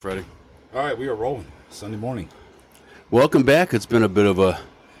Freddie. All right, we are rolling. Sunday morning. Welcome back. It's been a bit of a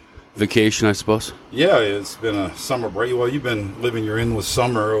vacation, I suppose. Yeah, it's been a summer break. Well, you've been living your endless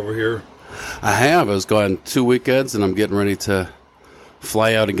summer over here. I have. I was gone 2 weekends, and I'm getting ready to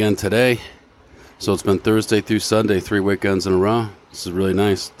fly out again today. So it's been Thursday through Sunday, 3 weekends in a row. This is really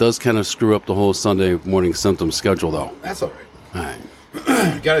nice. Does kind of screw up the whole Sunday morning symptom schedule, though. That's all right. All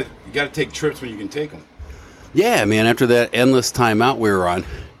right. You gotta take trips when you can take them. Yeah, man, after that endless time out we were on,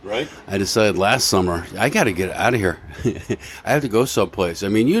 Right? I decided last summer, I got to get out of here. I have to go someplace. I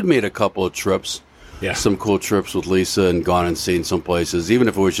mean, you'd made a couple of trips, Yeah. some cool trips with Lisa and gone and seen some places, even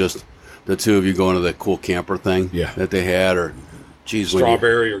if it was just the two of you going to that cool camper thing Yeah. that they had, or, geez,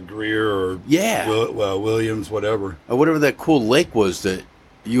 Strawberry or Greer or Yeah. Williams, whatever. or whatever that cool lake was that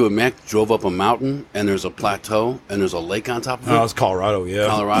you and Mac drove up a mountain, and there's a plateau, and there's a lake on top of it. Oh, it's Colorado, yeah.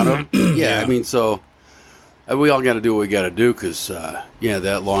 Colorado? Yeah, I mean, so we all got to do what we got to do because,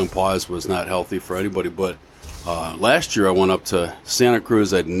 that long pause was not healthy for anybody. But last year I went up to Santa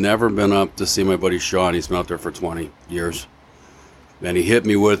Cruz. I'd never been up to see my buddy Sean. He's been out there for 20 years. And he hit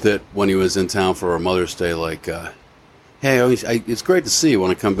me with it when he was in town for our Mother's Day, like, hey, it's great to see you when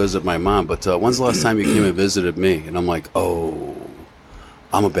I come visit my mom, but when's the last time you came and visited me? And I'm like, oh,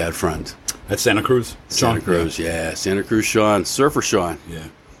 I'm a bad friend. That's Santa Cruz? Santa Cruz, yeah. Santa Cruz Sean, Surfer Sean. Yeah.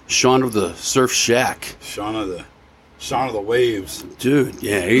 Sean of the Surf Shack. Sean of the Waves. Dude,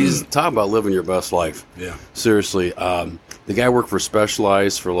 yeah, he's talking about living your best life. Yeah. Seriously. The guy worked for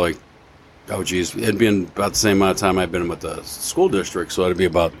Specialized for like, it'd been about the same amount of time I've been with the school district, so it'd be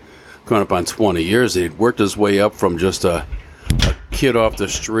about coming up on 20 years. He'd worked his way up from just a kid off the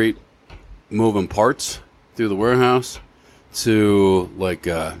street moving parts through the warehouse to like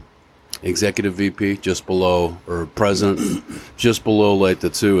executive VP, just below, or president, just below like the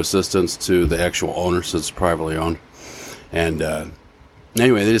two assistants to the actual owner, so it's privately owned. And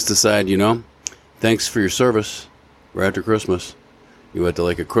anyway, they just decide, thanks for your service. Right after Christmas, you went to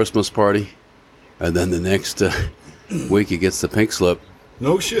like a Christmas party, and then the next week he gets the pink slip.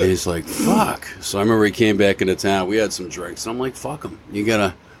 No shit. And he's like, fuck. So I remember he came back into town. We had some drinks. And I'm like, fuck him. You got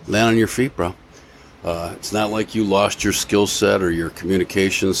to land on your feet, bro. It's not like you lost your skill set or your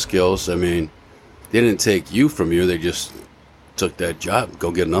communication skills. I mean, they didn't take you from you. They just took that job.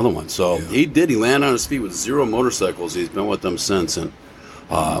 Go get another one. So He did. He landed on his feet with 0 motorcycles. He's been with them since. And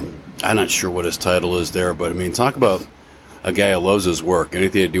I'm not sure what his title is there. But, I mean, talk about a guy who loves his work.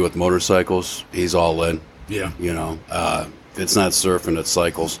 Anything to do with motorcycles, he's all in. Yeah. If it's not surfing, it's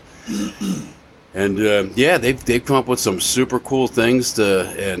cycles. And they've come up with some super cool things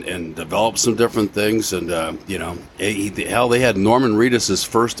and developed some different things. And they had Norman Reedus'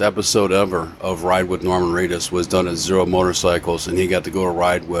 first episode ever of Ride with Norman Reedus was done at 0 motorcycles, and he got to go to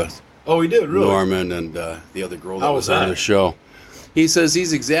ride with Oh, he did, really? Norman and the other girl that How was was on that? the show. He says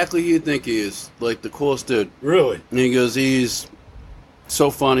he's exactly who you think he is, like the coolest dude. Really? And he goes, he's so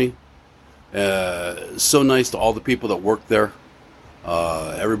funny, so nice to all the people that work there.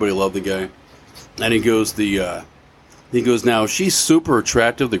 Everybody loved the guy. And he goes, now she's super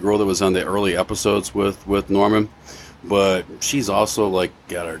attractive, the girl that was on the early episodes with Norman, but she's also like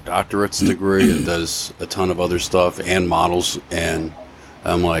got her doctorate's degree and does a ton of other stuff and models. And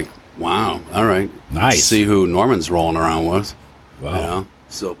I'm like, wow, all right, Nice. See who Norman's rolling around with. Wow.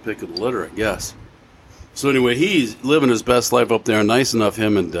 So pick of the litter, I guess. So anyway, he's living his best life up there. Nice enough,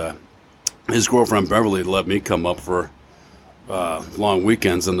 him and his girlfriend Beverly let me come up for long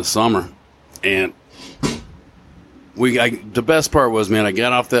weekends in the summer. And the best part was, man, I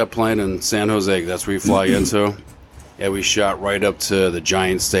got off that plane in San Jose. That's where you fly into. And we shot right up to the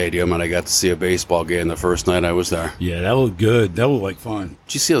Giant Stadium, and I got to see a baseball game the first night I was there. Yeah, that looked good. That looked like fun.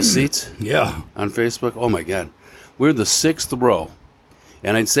 Did you see those seats? Yeah. On Facebook? Oh, my God. We're the 6th row.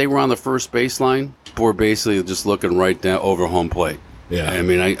 And I'd say we're on the first baseline. We're basically just looking right down over home plate. Yeah. I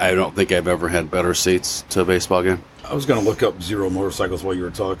mean, I don't think I've ever had better seats to a baseball game. I was going to look up 0 motorcycles while you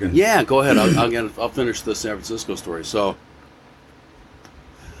were talking. Yeah, go ahead. I'll finish the San Francisco story. So,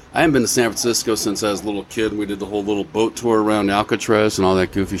 I haven't been to San Francisco since I was a little kid. We did the whole little boat tour around Alcatraz and all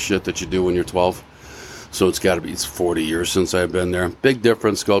that goofy shit that you do when you're 12. So it's 40 years since I've been there. Big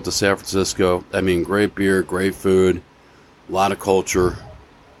difference, go to San Francisco. I mean, great beer, great food, a lot of culture,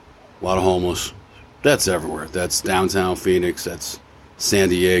 a lot of homeless. That's everywhere. That's downtown Phoenix. That's San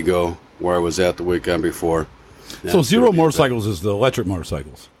Diego, where I was at the weekend before. So 0 motorcycles is the electric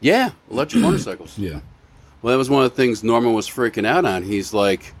motorcycles. Yeah, electric motorcycles. Yeah. Well, that was one of the things Norman was freaking out on. He's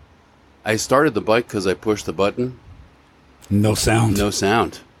like, I started the bike because I pushed the button. No sound. No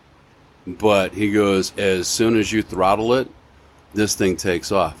sound. But he goes, as soon as you throttle it, this thing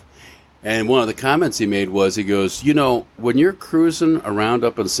takes off. And one of the comments he made was, he goes, when you're cruising around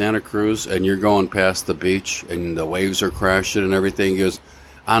up in Santa Cruz and you're going past the beach and the waves are crashing and everything, he goes,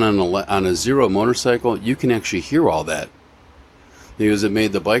 on a Zero motorcycle, you can actually hear all that. He goes, it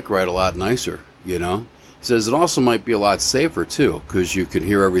made the bike ride a lot nicer, He says it also might be a lot safer, too, because you can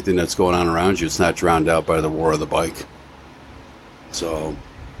hear everything that's going on around you. It's not drowned out by the roar of the bike. So...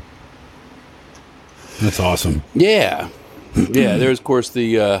 That's awesome. Yeah. Yeah, there's, of course,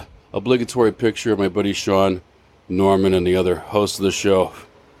 the obligatory picture of my buddy Sean Norman and the other host of the show.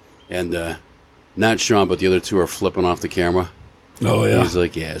 And not Sean, but the other two are flipping off the camera. Oh, yeah. He's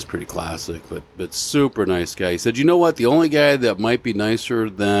like, yeah, it's pretty classic, but super nice guy. He said, you know what? The only guy that might be nicer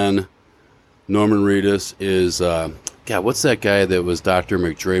than Norman Reedus is, God, what's that guy that was Dr.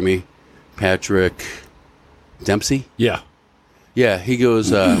 McDreamy? Patrick Dempsey? Yeah. Yeah, he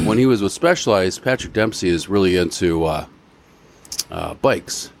goes, when he was with Specialized, Patrick Dempsey is really into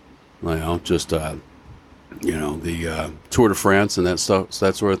bikes. The Tour de France and that stuff,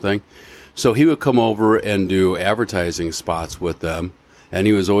 that sort of thing. So he would come over and do advertising spots with them, and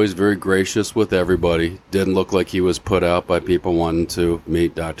he was always very gracious with everybody. Didn't look like he was put out by people wanting to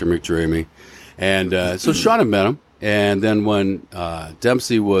meet Dr. McDreamy. And so Sean had met him, and then when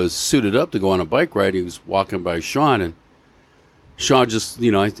Dempsey was suited up to go on a bike ride, he was walking by Sean, and Sean just,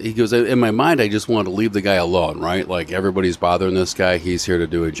 he goes, in my mind, I just wanted to leave the guy alone, right? Like, everybody's bothering this guy. He's here to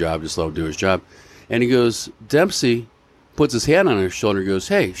do a job. Just let him do his job. And he goes, Dempsey puts his hand on his shoulder and goes,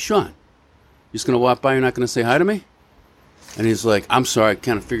 hey, Sean, you just going to walk by? You're not going to say hi to me? And he's like, I'm sorry. I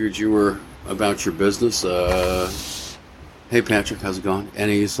kind of figured you were about your business. Hey, Patrick, how's it going?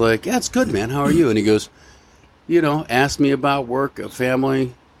 And he's like, yeah, it's good, man. How are you? And he goes, ask me about work,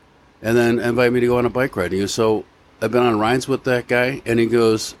 family, and then invite me to go on a bike ride. And he goes, so I've been on rides with that guy, and he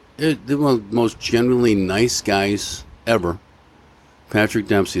goes, they're one of the most genuinely nice guys ever. Patrick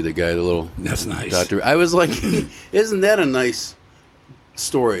Dempsey, the guy, the little... That's nice. Doctor. I was like, isn't that a nice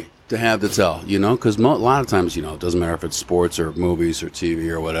story to have to tell, Because a lot of times, it doesn't matter if it's sports or movies or TV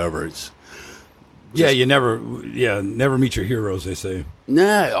or whatever. It's never meet your heroes, they say.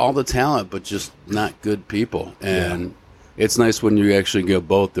 Nah, all the talent, but just not good people. And it's nice when you actually get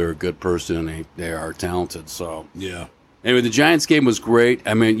both. They're a good person and they are talented. So yeah. Anyway, the Giants game was great.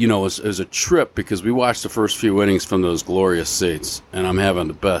 I mean, it was a trip because we watched the first few innings from those glorious seats, and I'm having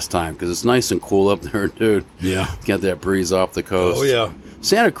the best time because it's nice and cool up there, dude. Yeah. Got that breeze off the coast. Oh, yeah.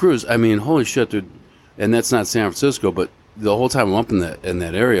 Santa Cruz, I mean, holy shit, dude. And that's not San Francisco, but the whole time I'm up in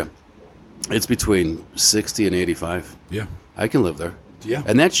that area, it's between 60 and 85. Yeah. I can live there. Yeah.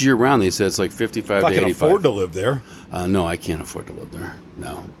 And that's year-round. They said it's like 55 to 85. I can afford to live there. No, I can't afford to live there.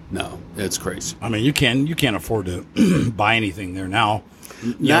 No. It's crazy. I mean, you can't afford to buy anything there now.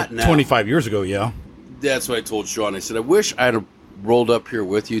 Not now. 25 years ago, yeah. That's what I told Sean. I said, I wish I'd have rolled up here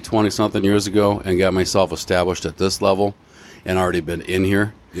with you 20-something years ago and got myself established at this level and already been in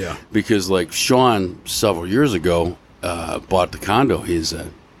here. Yeah. Because, like, Sean, several years ago, bought the condo he's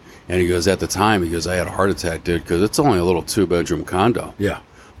in. And he goes, at the time, I had a heart attack, dude, because it's only a little 2-bedroom condo. Yeah.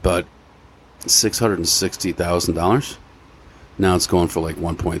 But $660,000. Now it's going for like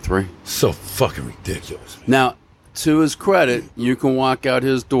 1.3. So fucking ridiculous, man. Now, to his credit, you can walk out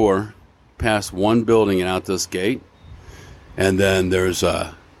his door, past one building and out this gate, and then there's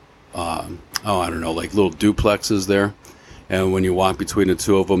like little duplexes there. And when you walk between the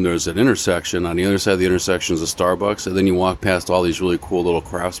two of them, there's an intersection. On the other side of the intersection is a Starbucks, and then you walk past all these really cool little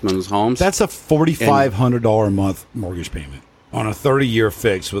craftsmen's homes. That's a $4,500 a month mortgage payment on a 30-year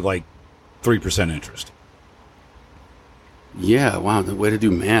fix with like 3% interest. Yeah, wow, the way to do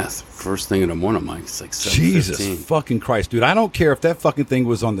math. First thing in the morning, Mike. It's like 7:15. Jesus fucking Christ, dude. I don't care if that fucking thing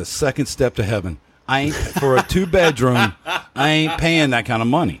was on the second step to heaven. I ain't, for a 2-bedroom, I ain't paying that kind of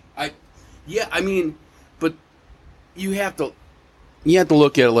money. But you have to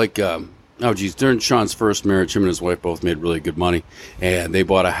look at it like, during Sean's first marriage, him and his wife both made really good money, and they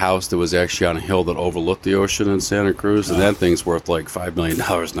bought a house that was actually on a hill that overlooked the ocean in Santa Cruz, and that thing's worth like $5 million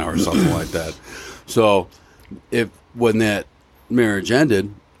now or something like that. So when that marriage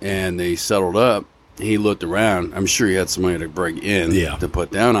ended and they settled up, he looked around. I'm sure he had some money to bring in to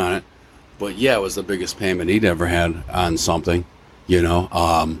put down on it. But yeah, it was the biggest payment he'd ever had on something,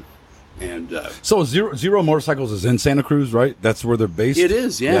 So Zero Motorcycles is in Santa Cruz, right? That's where they're based? It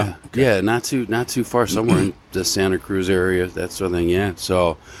is, yeah. Okay. Yeah, not too far, somewhere in the Santa Cruz area, that sort of thing, yeah.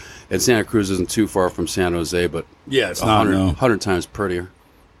 So, and Santa Cruz isn't too far from San Jose, but yeah, it's 100 times prettier.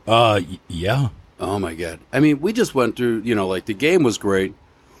 Yeah. Oh, my God. I mean, we just went through, the game was great.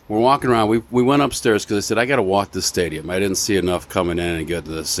 We're walking around. We went upstairs because I said, I got to walk the stadium. I didn't see enough coming in and get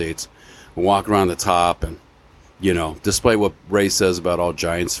to the seats. We're walking around the top, and, despite what Ray says about all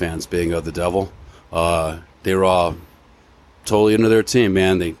Giants fans being of the devil, they were all totally into their team,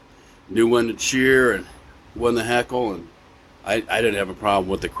 man. They knew when to cheer and when to heckle, and I didn't have a problem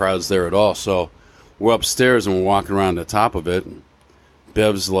with the crowds there at all. So we're upstairs and we're walking around the top of it, and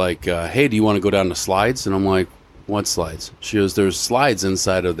Bev's like, hey, do you want to go down the slides? And I'm like, what slides? She goes, there's slides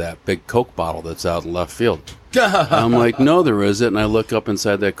inside of that big Coke bottle that's out in left field. I'm like, no, there isn't. And I look up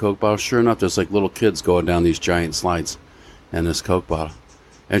inside that Coke bottle. Sure enough, there's like little kids going down these giant slides in this Coke bottle.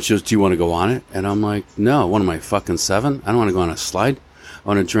 And she goes, do you want to go on it? And I'm like, no, what am I, fucking 7? I don't want to go on a slide. I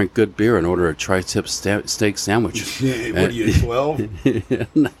want to drink good beer and order a tri-tip steak sandwich. What are you, 12?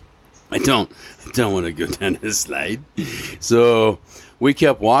 I don't want to go down this slide. So we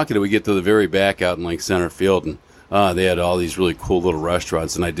kept walking and we get to the very back out in like center field, and they had all these really cool little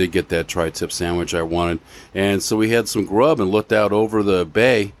restaurants, and I did get that tri-tip sandwich I wanted. And so we had some grub and looked out over the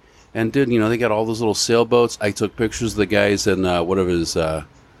bay, and they got all those little sailboats. I took pictures of the guys in whatever it is,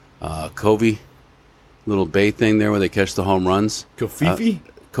 Covey, little bay thing there where they catch the home runs. Kofifi?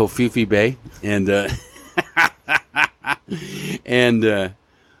 Kofifi Bay. And,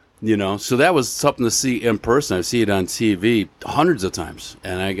 so that was something to see in person. I see it on TV hundreds of times,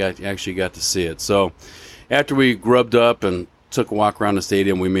 and I actually got to see it. So after we grubbed up and took a walk around the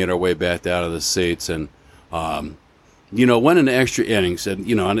stadium, we made our way back out of the seats and, went into extra innings. And,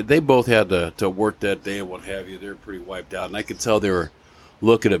 and they both had to work that day and what have you. They were pretty wiped out. And I could tell they were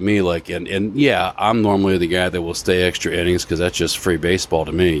looking at me like, and yeah, I'm normally the guy that will stay extra innings because that's just free baseball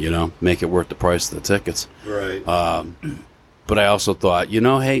to me, make it worth the price of the tickets. Right. But I also thought,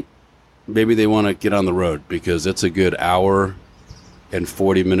 hey, maybe they want to get on the road because it's a good hour and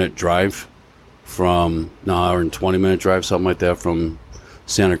 40-minute drive hour and 20-minute drive, something like that, from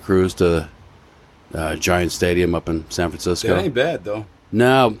Santa Cruz to Giant Stadium up in San Francisco. That ain't bad, though.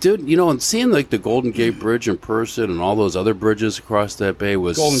 No, dude, and seeing like the Golden Gate Bridge in person and all those other bridges across that bay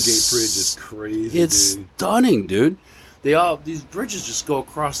was... Golden Gate Bridge is crazy, It's stunning, dude. These bridges just go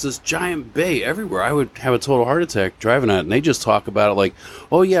across this giant bay everywhere. I would have a total heart attack driving on it, and they just talk about it like,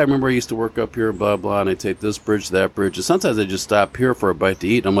 oh yeah, I remember I used to work up here, blah, blah, and I take this bridge, that bridge, and sometimes I just stop here for a bite to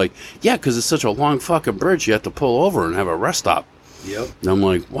eat, and I'm like, yeah, because it's such a long fucking bridge, you have to pull over and have a rest stop. Yep. And I'm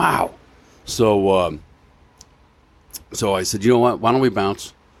like, wow. So I said, you know what, why don't we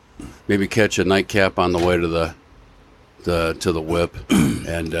bounce? Maybe catch a nightcap on the way to the whip.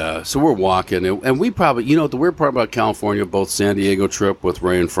 And so we're walking, and we probably, the weird part about California, both San Diego trip with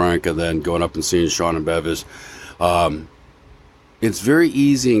Ray and Frank and then going up and seeing Sean and Bev is, it's very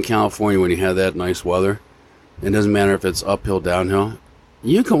easy in California when you have that nice weather. It doesn't matter if it's uphill, downhill.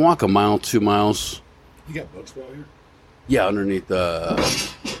 You can walk a mile, 2 miles. You got Bucks out here? Yeah, underneath the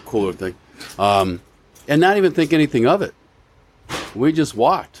cooler thing. And not even think anything of it. We just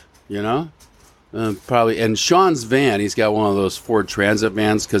walked, probably. And Sean's van, he's got one of those Ford Transit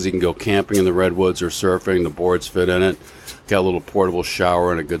vans because he can go camping in the redwoods or surfing. The boards fit in it. Got a little portable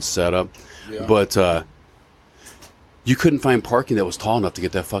shower and a good setup. Yeah. But you couldn't find parking that was tall enough to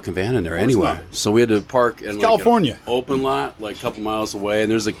get that fucking van in there anyway. So we had to park in California, an open lot, like a couple miles away.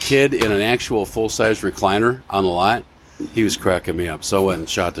 And there's a kid in an actual full-size recliner on the lot. He was cracking me up. So I went and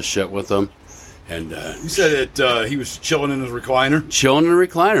shot the shit with him. And you said that he was chilling in his recliner? Chilling in a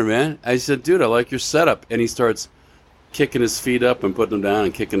recliner, man. I said, dude, I like your setup. And he starts kicking his feet up and putting them down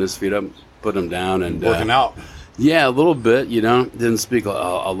and kicking his feet up, putting them down. And working out. Yeah, a little bit, Didn't speak a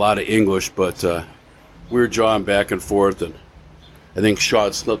lot of English, but we were jawing back and forth. And I think Shaw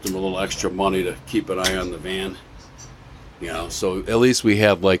had slipped him a little extra money to keep an eye on the van. So at least we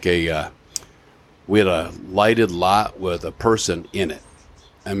had like a lighted lot with a person in it.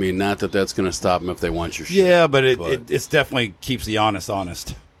 I mean, not that that's going to stop them if they want your shit. Yeah, but it's definitely keeps the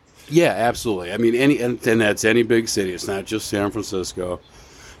honest. Yeah, absolutely. I mean, and that's any big city. It's not just San Francisco.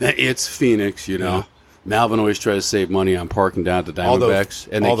 It's Phoenix, Yeah. Malvin always tries to save money on parking down at the Diamondbacks,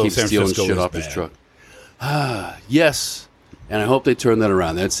 and they keep stealing shit off his truck. Yes, and I hope they turn that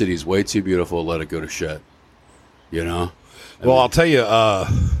around. That city's way too beautiful to let it go to shit. I'll tell you...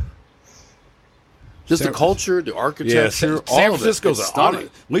 Just the culture, the architecture, all San Francisco's of it. It's stunning.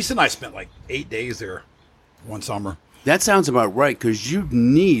 Lisa and I spent like 8 days there one summer. That sounds about right, because you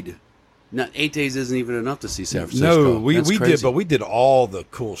need... Not 8 days isn't even enough to see San Francisco. No, we did, but we did all the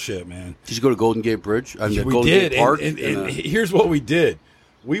cool shit, man. Did you go to Golden Gate Bridge? We Golden did, Gate Park? And here's what we did.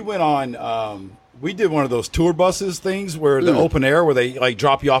 We went on... we did one of those tour buses things where the open air, where they like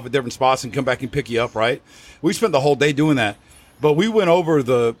drop you off at different spots and come back and pick you up, right? We spent the whole day doing that. But we went over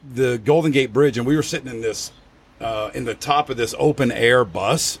the Golden Gate Bridge, and we were sitting in this in the top of this open air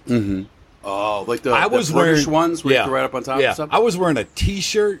bus. Mm-hmm. Oh, like the British ones where you can ride up on top of something? I was wearing a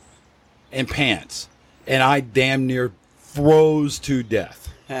T-shirt and pants. and I damn near froze to death.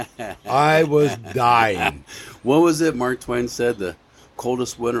 I was dying. What was it Mark Twain said? The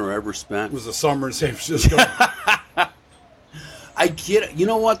coldest winter ever spent? It was the summer in San Francisco. I get it. You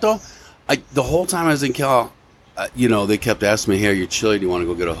know what, though? The whole time I was in Cal, they kept asking me, hey, are you chilly? Do you want to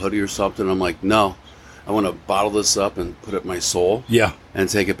go get a hoodie or something? I'm like, no. I want to bottle this up and put it in my soul. Yeah. And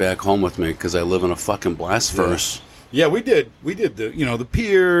take it back home with me because I live in a fucking blast furnace. Yeah, we did the the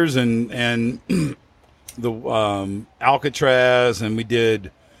piers and the Alcatraz, and we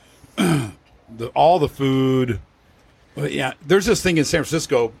did all the food. But yeah, there's this thing in San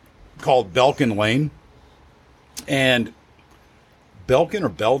Francisco called Belkin Lane, and Belkin or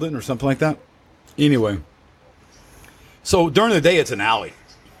Belden or something like that. Anyway, so during the day it's an alley.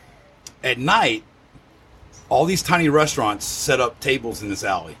 At night, all these tiny restaurants set up tables in this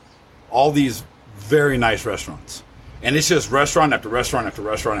alley. All these very nice restaurants. And it's just restaurant after restaurant after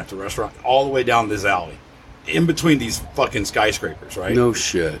restaurant after restaurant all the way down this alley. In between these fucking skyscrapers, right? No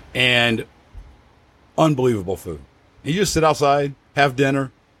shit. And unbelievable food. And you just sit outside, have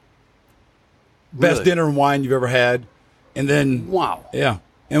dinner. Best Really? dinner and wine you've ever had. And then... Wow. Yeah.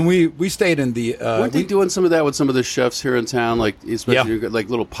 And we stayed in the... Weren't they doing some of that with some of the chefs here in town? Like, especially like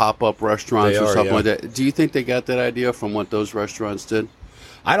little pop-up restaurants or something like that. Do you think they got that idea from what those restaurants did?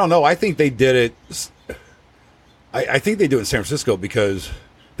 I don't know. I think they did it... I think they do it in San Francisco because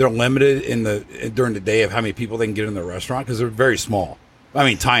they're limited during the day of how many people they can get in the restaurant because they're very small. I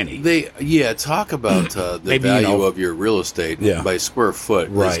mean, tiny. Talk about the Maybe, value of your real estate by square foot.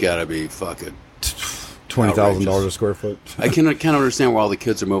 Right. It's got to be fucking $20,000 a square foot. I can't understand why all the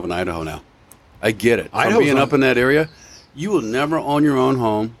kids are moving to Idaho now. I get it. From Idaho's being up in that area, you will never own your own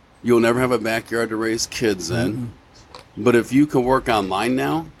home. You will never have a backyard to raise kids in. Mm-hmm. But if you can work online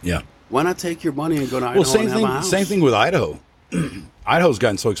now, why not take your money and go to Idaho and have a house? Same thing with Idaho. Idaho's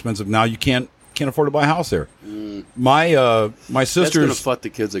gotten so expensive now you can't afford to buy a house there. My sister's... That's going to fuck the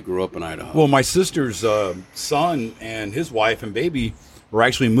kids that grew up in Idaho. Well, my sister's son and his wife and baby were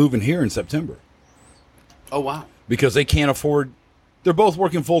actually moving here in September. Oh, wow. Because they can't afford... They're both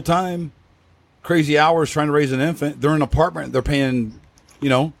working full-time, crazy hours trying to raise an infant. They're in an apartment they're paying,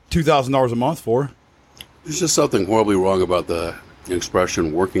 $2,000 a month for. There's just something horribly wrong about the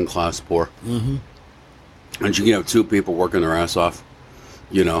expression working class poor. Mm-hmm. And you can have two people working their ass off,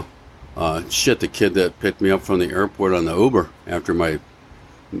 the kid that picked me up from the airport on the Uber after my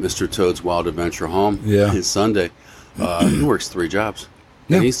Mr. Toad's Wild Adventure home on Sunday, he works 3 jobs.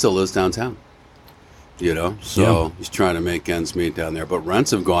 And he still lives downtown, So he's trying to make ends meet down there. But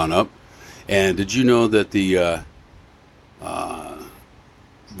rents have gone up. And did you know that the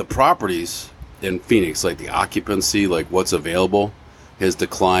properties in Phoenix, like the occupancy, like what's available, has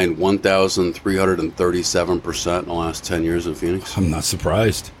declined 1,337% in the last 10 years in Phoenix? I'm not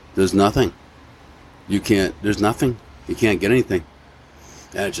surprised. There's nothing. There's nothing. You can't get anything.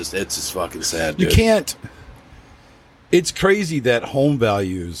 And it's just fucking sad, dude. You can't. It's crazy that home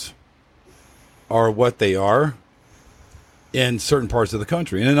values are what they are in certain parts of the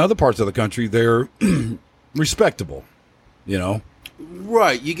country. And in other parts of the country, they're respectable,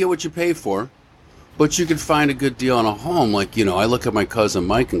 Right. You get what you pay for. But you can find a good deal on a home. Like, I look at my cousin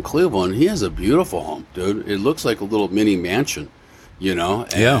Mike in Cleveland. He has a beautiful home, dude. It looks like a little mini mansion,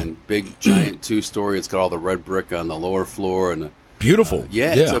 and big, giant 2-story. It's got all the red brick on the lower floor. And beautiful.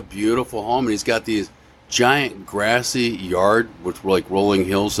 It's a beautiful home. And he's got these giant grassy yard with, like, rolling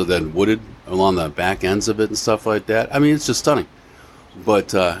hills and then wooded along the back ends of it and stuff like that. I mean, it's just stunning.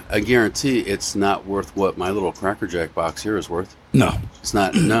 But I guarantee it's not worth what my little Cracker Jack box here is worth. No. It's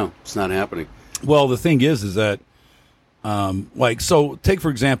not. No, it's not happening. Well, the thing is that, so take,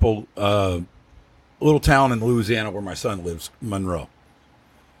 for example, a little town in Louisiana where my son lives, Monroe.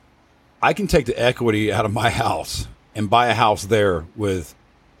 I can take the equity out of my house and buy a house there with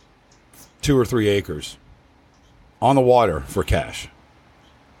 2 or 3 acres on the water for cash.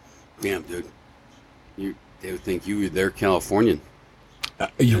 Damn, dude. They would think they're Californian.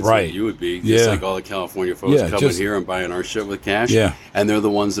 You're right. You would be. Just like all the California folks coming here and buying our shit with cash. Yeah. And they're the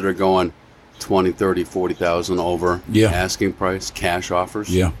ones that are going 20, 30, 40,000 over asking price, cash offers.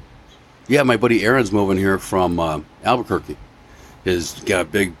 Yeah. Yeah, my buddy Aaron's moving here from Albuquerque. He's got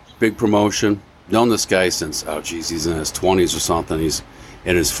a big promotion. Known this guy since, he's in his 20s or something. He's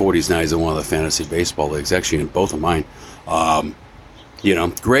in his 40s now. He's in one of the fantasy baseball leagues, actually in both of mine.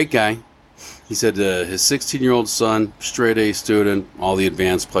 Great guy. He said his 16-year-old son, straight A student, all the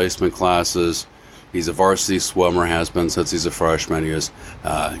advanced placement classes. He's a varsity swimmer, has been since he's a freshman. He's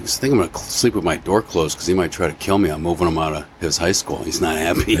thinking I'm going to sleep with my door closed because he might try to kill me. I'm moving him out of his high school. He's not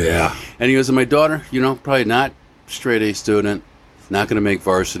happy. Yeah. And he goes, and my daughter, probably not straight A student, not going to make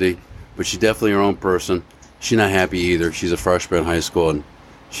varsity, but she's definitely her own person. She's not happy either. She's a freshman in high school, and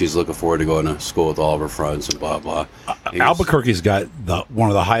she's looking forward to going to school with all of her friends and blah, blah. Albuquerque's got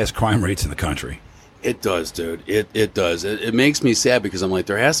one of the highest crime rates in the country. It does, dude. It does. It makes me sad because I'm like,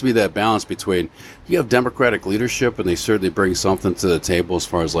 there has to be that balance between you have Democratic leadership, and they certainly bring something to the table as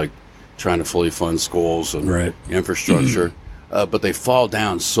far as like trying to fully fund schools and infrastructure. But they fall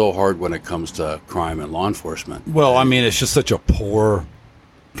down so hard when it comes to crime and law enforcement. Well, I mean, it's just such a poor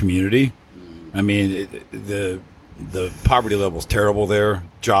community. I mean, the poverty level is terrible there.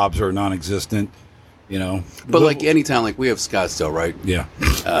 Jobs are non-existent, you know. But like any town, like we have Scottsdale, right? Yeah.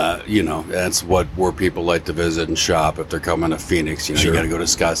 You know, that's where people like to visit and shop if they're coming to Phoenix. You know, you got to go to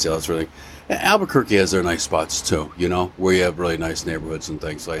Scottsdale. That's really. Albuquerque has their nice spots too. You know, where you have really nice neighborhoods and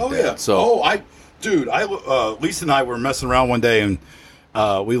things like that. Yeah. So, Lisa and I were messing around one day, and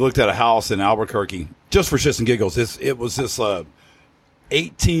we looked at a house in Albuquerque just for shits and giggles. It was this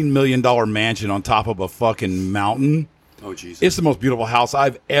 $18 million mansion on top of a fucking mountain. Oh, Jesus. It's the most beautiful house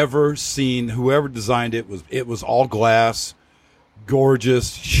I've ever seen. Whoever designed it was all glass,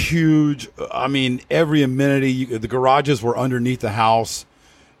 gorgeous, huge. I mean, every amenity. The garages were underneath the house.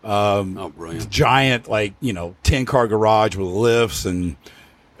 Brilliant. Giant, 10-car garage with lifts and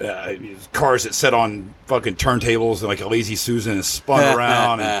cars that sit on fucking turntables like a Lazy Susan and spun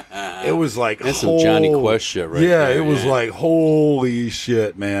around. And it was like that's some Johnny Quest shit right there. Yeah, it was like, holy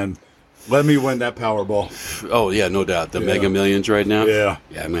shit, man. Let me win that Powerball. Oh, yeah, no doubt. The Mega Millions right now? Yeah.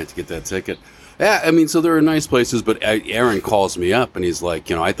 Yeah, I might have to get that ticket. Yeah, I mean, so there are nice places, but Aaron calls me up, and he's like,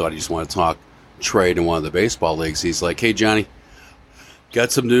 I thought he just wanted to talk trade in one of the baseball leagues. He's like, hey, Johnny,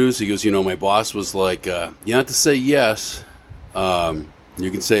 got some news. He goes, my boss was like, you have to say yes. You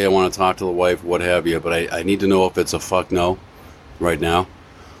can say I want to talk to the wife, what have you, but I need to know if it's a fuck no right now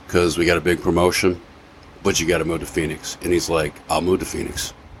because we got a big promotion, but you got to move to Phoenix. And he's like, I'll move to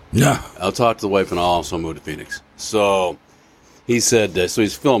Phoenix. Yeah. I'll talk to the wife and I'll also move to Phoenix. So he said, so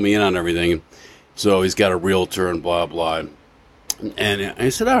he's filling me in on everything. So he's got a realtor and blah, blah. And I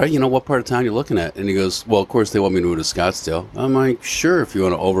said, all right, what part of town you looking at? And he goes, well, of course, they want me to move to Scottsdale. I'm like, sure, if you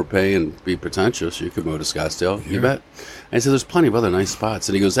want to overpay and be pretentious, you could move to Scottsdale. Sure. You bet. I said, there's plenty of other nice spots.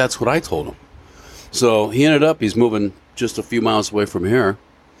 And he goes, that's what I told him. So he ended up, he's moving just a few miles away from here.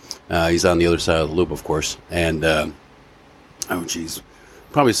 He's on the other side of the loop, of course. And,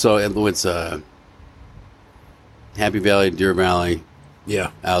 probably so. It's Happy Valley, Deer Valley.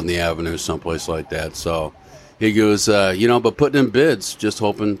 Yeah. Out in the avenue, someplace like that. So he goes, but putting in bids, just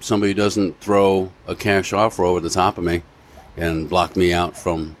hoping somebody doesn't throw a cash offer over the top of me and block me out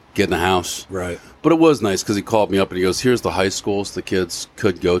from getting a house. Right. But it was nice because he called me up and he goes, here's the high schools the kids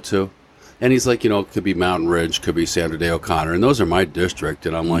could go to. And he's like, it could be Mountain Ridge, could be Sandra Day O'Connor. And those are my district.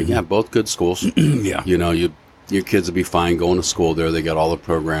 And I'm like, yeah, both good schools. Yeah. Your kids will be fine going to school there. They got all the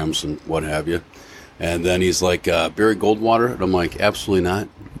programs and what have you. And then he's like, Barry Goldwater? And I'm like, absolutely not.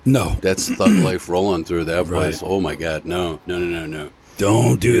 No. That's thug life rolling through that place. Right. Oh, my God. No.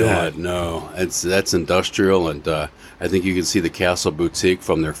 Don't do that. No. That's industrial, and I think you can see the Castle Boutique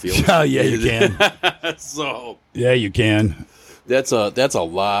from their field. Oh, yeah, you can. So yeah, you can. That's a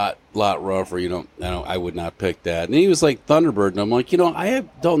lot rougher. I would not pick that. And he was like Thunderbird, and I'm like, I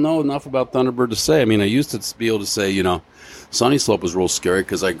don't know enough about Thunderbird to say. I mean, I used to be able to say, Sunny Slope was real scary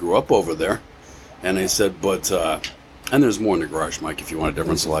because I grew up over there. And I said, but and there's more in the garage, Mike, if you want a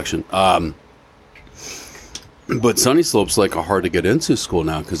different selection. But Sunny Slope's like a hard to get into school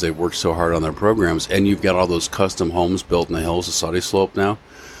now because they've worked so hard on their programs, and you've got all those custom homes built in the hills of Sunny Slope now.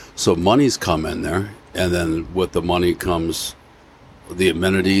 So money's come in there, and then with the money comes the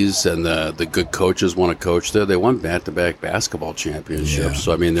amenities, and the good coaches want to coach there. They won back-to-back basketball championships. Yeah.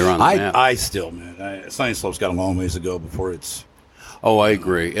 So I mean, they're on the map. I still, man, Sunny Slope's got a long ways to go before it's. Oh, I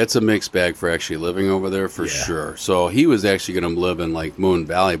agree. It's a mixed bag for actually living over there for sure. So he was actually going to live in like Moon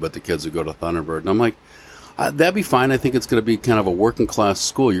Valley, but the kids would go to Thunderbird. And I'm like, that'd be fine. I think it's going to be kind of a working class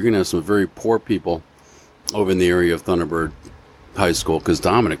school. You're going to have some very poor people over in the area of Thunderbird High School because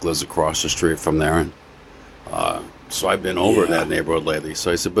Dominic lives across the street from there. And so I've been over that neighborhood lately.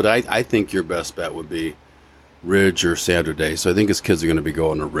 So I said, but I think your best bet would be Ridge or Sandra Day. So I think his kids are going to be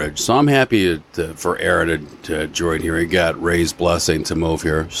going to Ridge. So I'm happy for Aaron to join here. He got Ray's blessing to move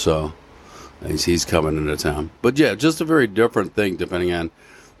here. So he's coming into town. But yeah, just a very different thing depending on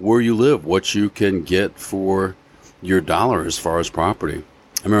where you live, what you can get for your dollar as far as property.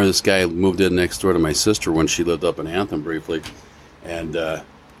 I remember this guy moved in next door to my sister when she lived up in Anthem briefly. And it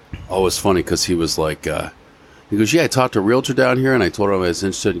was funny because he was like, he goes, yeah, I talked to a realtor down here, and I told him I was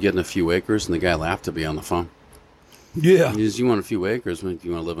interested in getting a few acres, and the guy laughed at me on the phone. Yeah. He goes, you want a few acres? Do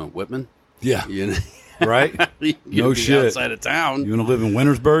you want to live in Whitman? Yeah. You know? Right? You No be shit. outside of town. You want to live in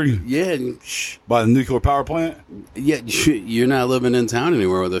Wintersburg? Yeah, By the nuclear power plant? yeah. You're not living in town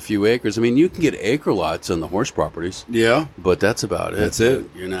anywhere with a few acres. I mean, you can get acre lots on the horse properties, Yeah. but that's about it. That's it.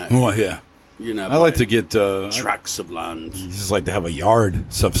 You're not. Well, yeah. You're not. I like to buying get tracts of land. just like to have a yard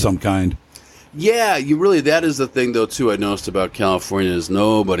of some kind. Yeah, you really. That is the thing, though. Too, I noticed about California is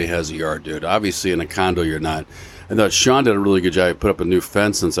nobody has a yard, dude. Obviously, in a condo, you're not. I thought Sean did a really good job. He put up a new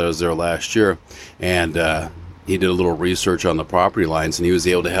fence since I was there last year, and he did a little research on the property lines, and he was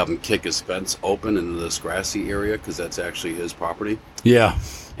able to have him kick his fence open into this grassy area because that's actually his property. Yeah.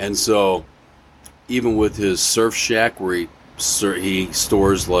 And so, even with his surf shack where he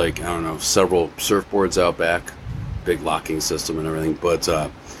stores like, I don't know, several surfboards out back, big locking system and everything,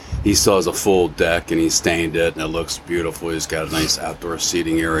 but he still has a full deck and he stained it and it looks beautiful. He's got a nice outdoor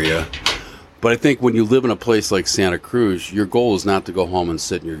seating area. But I think when you live in a place like Santa Cruz, your goal is not to go home and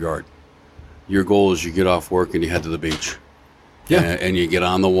sit in your yard. Your goal is you get off work and you head to the beach. Yeah. And you get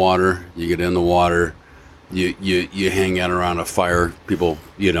on the water, you get in the water, you hang out around a fire, people,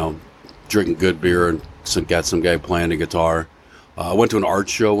 drinking good beer and got some guy playing the guitar. I went to an art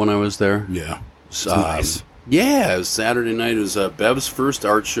show when I was there. Yeah. It's nice. Yeah, it was Saturday night. It was Bev's first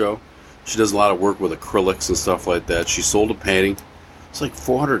art show. She does a lot of work with acrylics and stuff like that. She sold a painting. It's like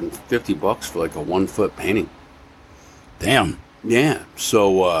 $450 for like a 1-foot painting. Damn. Yeah.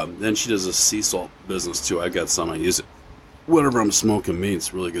 So then she does a sea salt business too. I got some. I use it whenever I'm smoking meat.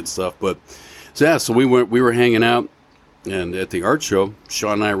 It's really good stuff. But so we were hanging out, and at the art show,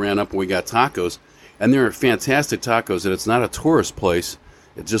 Sean and I ran up and we got tacos, and they're fantastic tacos. And it's not a tourist place.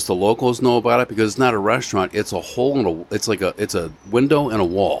 It's just the locals know about it because it's not a restaurant. It's a hole in it's a window and a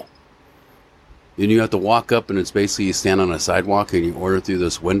wall. And you have to walk up, and it's basically you stand on a sidewalk and you order through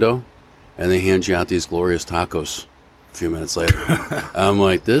this window, and they hand you out these glorious tacos a few minutes later. I'm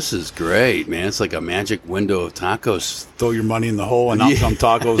like, this is great, man. It's like a magic window of tacos. Throw your money in the hole and out come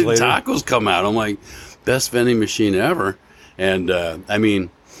tacos later. Tacos come out. I'm like, best vending machine ever. And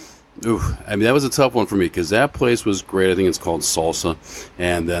that was a tough one for me because that place was great. I think it's called Salsa.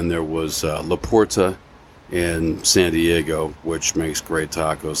 And then there was La Porta in San Diego, which makes great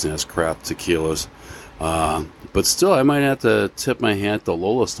tacos and has craft tequilas. But still, I might have to tip my hat to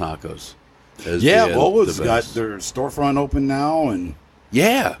Lola's Tacos. Lola's got their storefront open now. And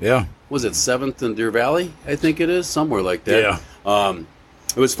yeah. Was it 7th and Deer Valley? I think it is, somewhere like that. Yeah.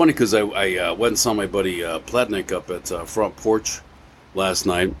 It was funny because I went and saw my buddy Pletnik up at Front Porch last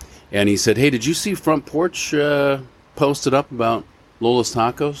night. And he said, hey, did you see Front Porch posted up about Lola's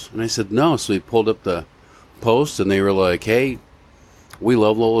Tacos? And I said, no. So he pulled up the post, and they were like, hey, we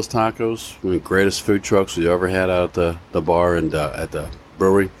love Lola's Tacos. I mean, greatest food trucks we ever had out at the bar and at the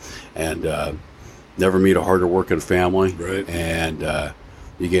brewery. And never meet a harder working family. Right. And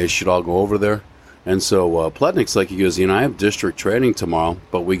you guys should all go over there. And so Pletnik's like, he goes, I have district training tomorrow,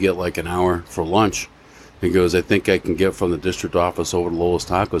 but we get like an hour for lunch. He goes, I think I can get from the district office over to Lola's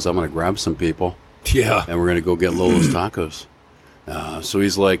Tacos. I'm going to grab some people. Yeah. And we're going to go get Lola's Tacos. So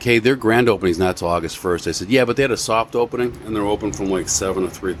he's like, hey, their grand opening's not till August 1st. I said, yeah, but they had a soft opening, and they're open from like 7 to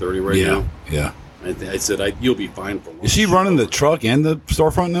 3:30 right now. Yeah. I said, you'll be fine for lunch. Is she running the truck and the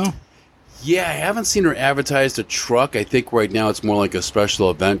storefront now? Yeah, I haven't seen her advertise a truck. I think right now it's more like a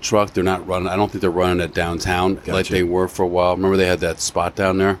special event truck. They're not running. I don't think they're running it downtown like they were for a while. Remember they had that spot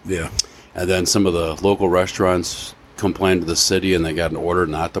down there? Yeah. And then some of the local restaurants complained to the city, and they got an order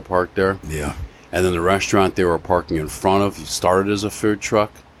not to park there. Yeah. And then the restaurant they were parking in front of started as a food truck.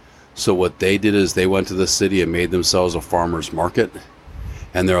 So what they did is they went to the city and made themselves a farmer's market.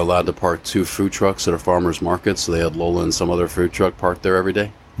 And they're allowed to park 2 food trucks at a farmer's market. So they had Lola and some other food truck parked there every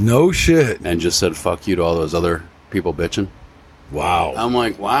day. No shit. And just said, fuck you to all those other people bitching. Wow. I'm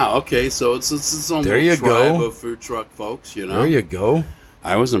like, wow, okay. So it's its own there you tribe go. of food truck folks, There you go.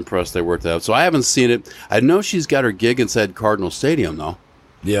 I was impressed they worked out. So I haven't seen it. I know she's got her gig inside Cardinal Stadium, though.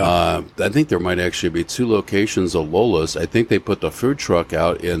 Yeah. I think there might actually be 2 locations of Lola's. I think they put the food truck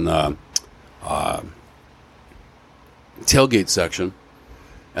out in tailgate section,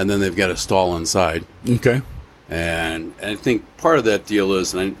 and then they've got a stall inside. Okay. And I think part of that deal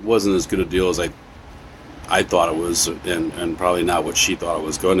is, and it wasn't as good a deal as I thought it was, and probably not what she thought it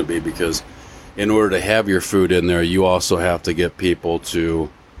was going to be, because in order to have your food in there, you also have to get people to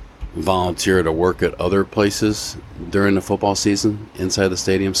volunteer to work at other places during the football season inside the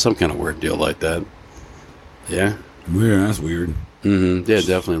stadium. Some kind of weird deal like that. Yeah. Weird. That's weird. Mm-hmm. Yeah,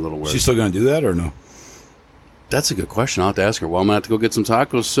 definitely a little weird. She's still going to do that or no? That's a good question. I'll have to ask her. Well, I'm going to have to go get some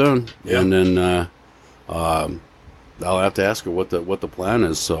tacos soon. Yeah. And then I'll have to ask her what the plan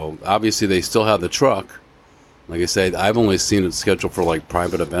is. So obviously they still have the truck. Like I say, I've only seen it scheduled for like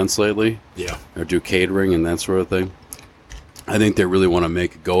private events lately. Yeah. Or do catering and that sort of thing. I think they really want to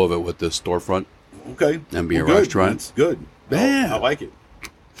make a go of it with this storefront. Okay. And be a good. restaurant. That's good. Yeah. I like it.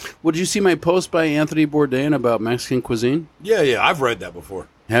 Well, did you see my post by Anthony Bourdain about Mexican cuisine? Yeah. I've read that before.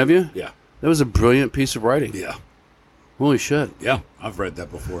 Have you? Yeah. That was a brilliant piece of writing. Yeah. Holy shit. Yeah. I've read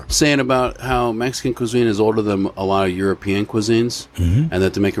that before. Saying about how Mexican cuisine is older than a lot of European cuisines, and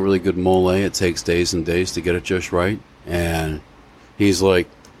that to make a really good mole, it takes days and days to get it just right. And he's like,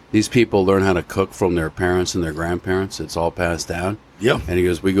 these people learn how to cook from their parents and their grandparents. It's all passed down. Yeah. And he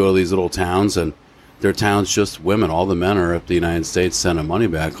goes, we go to these little towns, and their towns just women. All the men are up the United States sending money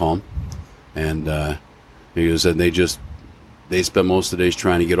back home. And he goes, and they spend most of the days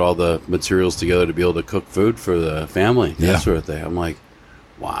trying to get all the materials together to be able to cook food for the family. Yeah. That sort of thing. I'm like,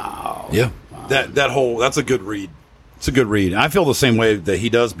 wow. Yeah. Wow. That's a good read. It's a good read. And I feel the same way that he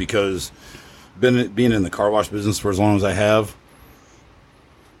does because being in the car wash business for as long as I have,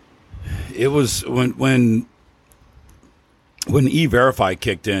 it was when E-Verify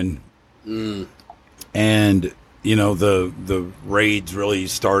kicked in, and the raids really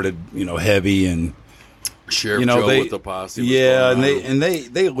started heavy, and Sheriff Joe they with the posse. and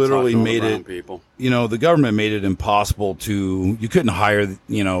they literally made it. People. The government made it impossible you couldn't hire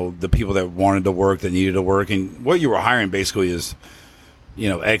the people that wanted to work, that needed to work, and what you were hiring basically is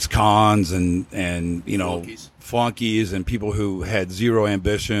ex-cons and flunkies and people who had zero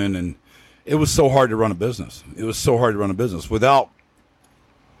ambition, and it was so hard to run a business. Without.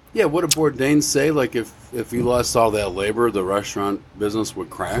 Yeah, what did Bourdain say? Like, if you lost all that labor, the restaurant business would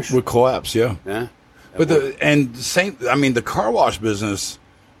crash? Would collapse, yeah. Yeah. But the car wash business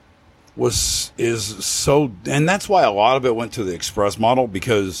is so, and that's why a lot of it went to the express model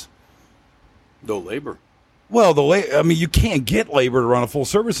because no labor. Well, you can't get labor to run a full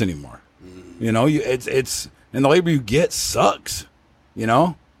service anymore. It's and the labor you get sucks.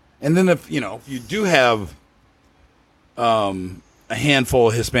 And then if you do have a handful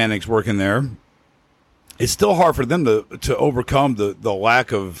of Hispanics working there, it's still hard for them to overcome the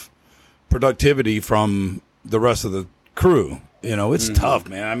lack of productivity from the rest of the crew. It's tough,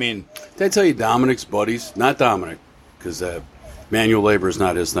 man. I mean, did I tell you Dominic's buddies? Not Dominic, because manual labor is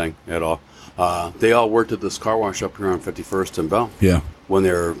not his thing at all. They all worked at this car wash up here on 51st and Bell. Yeah. When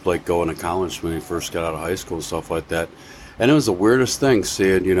they were like going to college, when they first got out of high school and stuff like that. And it was the weirdest thing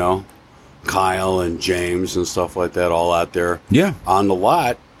seeing, Kyle and James and stuff like that all out there on the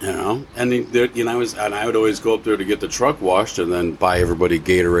lot, and I would always go up there to get the truck washed and then buy everybody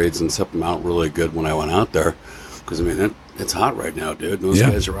Gatorades and sip them out really good when I went out there. Because, it's hot right now, dude. Those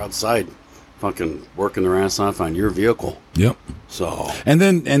guys are outside fucking working their ass off on your vehicle. Yep. So. And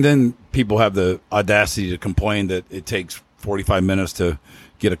then people have the audacity to complain that it takes 45 minutes to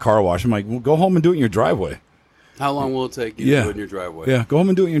get a car wash. I'm like, well, go home and do it in your driveway. How long will it take you to do it in your driveway? Yeah, go home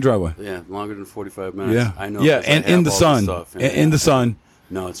and do it in your driveway. Yeah, longer than 45 minutes. Yeah, I know. Yeah, and in the sun. In the sun.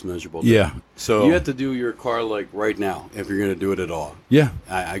 No, it's miserable. Yeah. Dude. So you have to do your car like right now if you're going to do it at all. Yeah.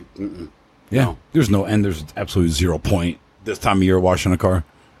 Yeah. No. There's absolutely 0 point this time of year washing a car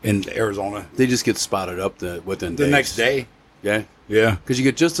in Arizona. They just get spotted up within the days. next day. Yeah. Yeah. Because you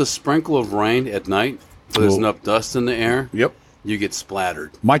get just a sprinkle of rain at night. So there's enough dust in the air. Yep. You get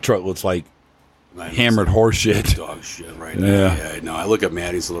splattered. My truck looks like hammered horse shit. Dog shit right now. Yeah. No, I look at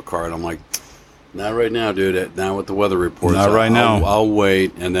Maddie's little car and I'm like, not right now, dude. Not with the weather reports. Not right now. I'll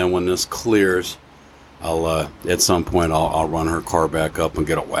wait, and then when this clears, I'll at some point I'll run her car back up and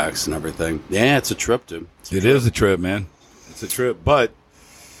get it waxed and everything. Yeah, it's a trip, dude. It is a trip, man. It's a trip, but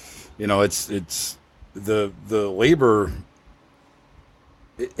it's the labor.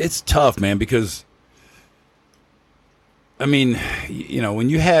 It's tough, man, because when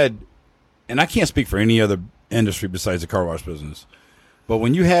you had, and I can't speak for any other industry besides the car wash business, but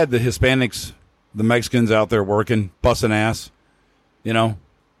when you had the Hispanics, the Mexicans out there working, busting ass,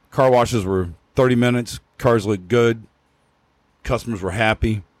 car washes were 30 minutes, cars looked good, customers were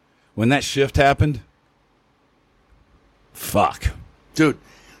happy. When that shift happened, fuck. Dude,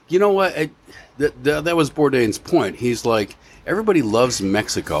 you know what? That was Bourdain's point. He's like, everybody loves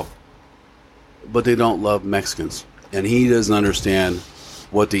Mexico, but they don't love Mexicans. And he doesn't understand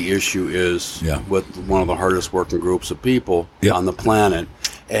what the issue is with one of the hardest working groups of people on the planet.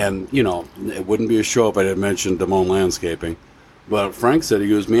 And, it wouldn't be a show if I didn't mention Damone Landscaping. But Frank said, he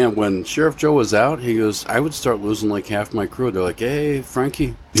goes, man, when Sheriff Joe was out, he goes, I would start losing like half my crew. They're like, hey,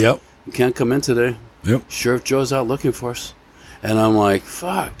 Frankie, you can't come in today. Sheriff Joe's out looking for us. And I'm like,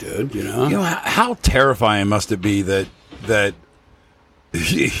 fuck, dude, how terrifying must it be that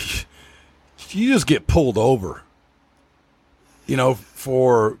you just get pulled over,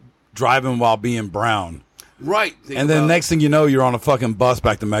 for driving while being brown. Right. And then next thing you know, you're on a fucking bus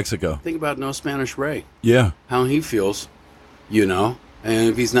back to Mexico. Think about No Spanish Ray. Yeah. How he feels, And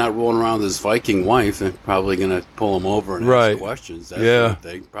if he's not rolling around with his Viking wife, they're probably going to pull him over and ask questions. That's what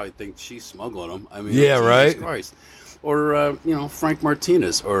they probably think she's smuggling him. I mean, Jesus Christ. Or, Frank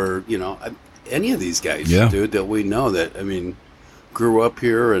Martinez or, any of these guys, dude, that we know that, grew up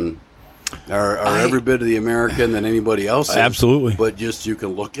here and are every bit of the American than anybody else is. Absolutely. But just you can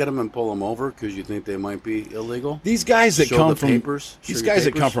look at them and pull them over because you think they might be illegal. These guys that come from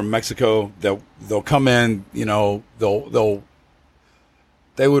that come from Mexico, they'll come in,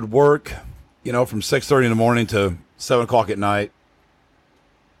 they would work, from 6:30 in the morning to 7 o'clock at night.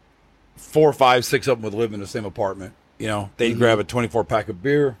 4, 5, 6 of them would live in the same apartment. They'd grab a 24-pack of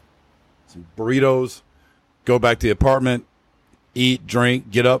beer, some burritos, go back to the apartment, eat,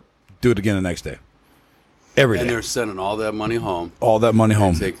 drink, get up, do it again the next day. Every day. And they're sending all that money home. All that money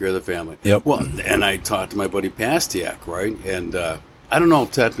home. Take care of the family. Yep. Well, and I talked to my buddy Pastiak, right? And I don't know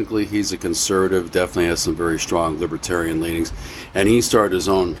if technically he's a conservative, definitely has some very strong libertarian leanings. And he started his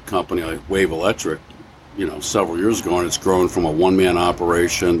own company, like Wave Electric, several years ago, and it's grown from a one-man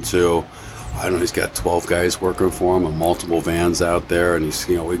operation to, he's got 12 guys working for him and multiple vans out there. And he's,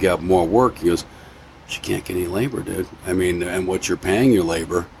 we got more work. He goes, you can't get any labor, dude. And what you're paying your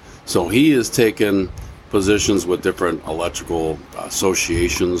labor. So he has taken positions with different electrical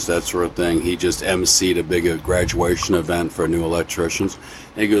associations, that sort of thing. He just emceed a big graduation event for new electricians.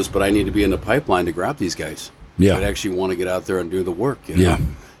 And he goes, but I need to be in the pipeline to grab these guys. Yeah. I actually want to get out there and do the work. Yeah.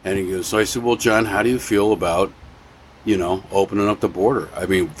 And he goes, so I said, well, John, how do you feel about, opening up the border?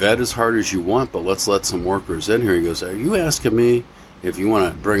 Vet as hard as you want, but let's let some workers in here. He goes, are you asking me if you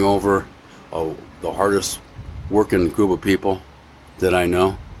want to bring over the hardest working group of people that I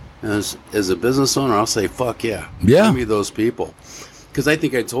know? As a business owner, I'll say, fuck yeah. Yeah. Give me those people. Because I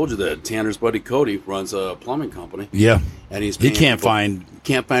think I told you that Tanner's buddy Cody runs a plumbing company. Yeah. And he can't find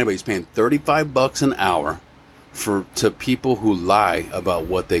anybody. He's paying $35 an hour to people who lie about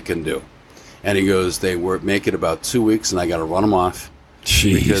what they can do. And he goes, they make it about 2 weeks, and I got to run them off.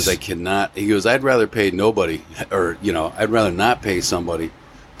 Jeez. Because I cannot. He goes, I'd rather pay nobody, or, I'd rather not pay somebody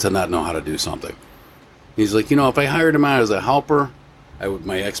to not know how to do something. He's like, if I hired him out as a helper,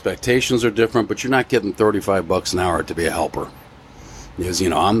 my expectations are different, but you're not getting $35 an hour to be a helper. Because,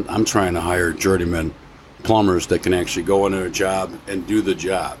 I'm trying to hire journeyman plumbers that can actually go into a job and do the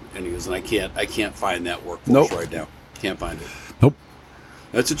job. And he goes, and I can't find that workforce right now. Can't find it. Nope.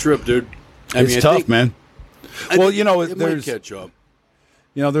 That's a trip, dude. It's tough, man. Well, it might catch up.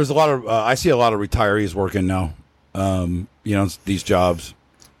 There's a lot of, I see a lot of retirees working now. These jobs.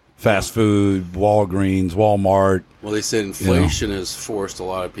 Fast food, Walgreens, Walmart. Well, they said inflation has forced a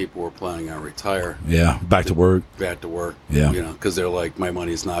lot of people who are planning on retire. Yeah, back to work. Yeah. Because they're like, my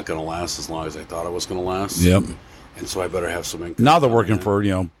money's not going to last as long as I thought it was going to last. Yep. And so I better have some income. Now they're working for,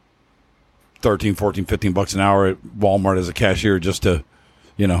 $13, $14, $15 an hour at Walmart as a cashier just to,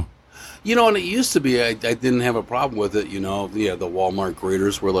 and it used to be, I didn't have a problem with it, the Walmart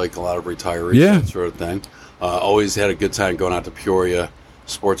greeters were like a lot of retirees, that sort of thing. Always had a good time going out to Peoria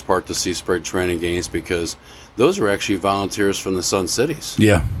Sports Park to see spring training games because those are actually volunteers from the Sun Cities.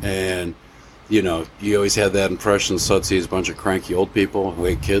 Yeah. And, you always had that impression Sun City is a bunch of cranky old people who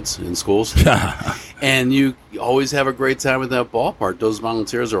hate kids in schools. And you always have a great time at that ballpark. Those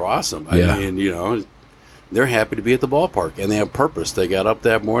volunteers are awesome. They're happy to be at the ballpark, and they have purpose. They got up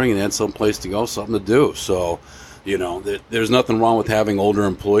that morning and had some place to go, something to do. So, there's nothing wrong with having older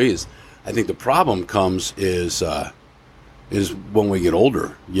employees. I think the problem comes is when we get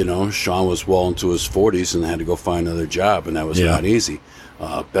older. Sean was well into his 40s and had to go find another job, and that was not easy.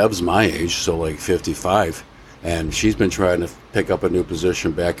 Bev's my age, so like 55, and she's been trying to pick up a new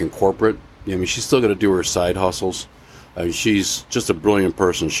position back in corporate. She's still got to do her side hustles. She's just a brilliant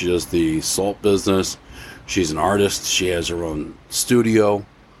person. She does the salt business. She's an artist. She has her own studio.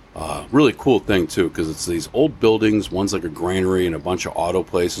 Really cool thing, too, because it's these old buildings. One's like a granary and a bunch of auto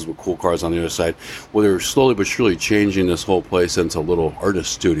places with cool cars on the other side. Well, they're slowly but surely changing this whole place into a little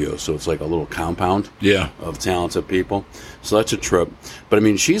artist studio. So it's like a little compound of talented people. So that's a trip. But,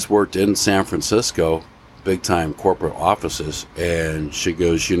 she's worked in San Francisco, big-time corporate offices. And she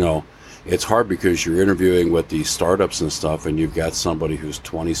goes, it's hard because you're interviewing with these startups and stuff, and you've got somebody who's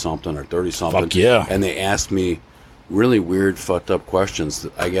 20-something or 30-something. Fuck yeah. And they ask me really weird, fucked up questions.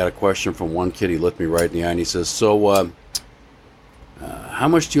 I got a question from one kid. He looked me right in the eye and he says, so how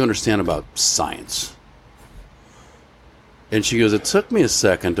much do you understand about science? And she goes, it took me a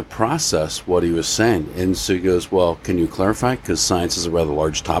second to process what he was saying. And so he goes, well, can you clarify? Because science is a rather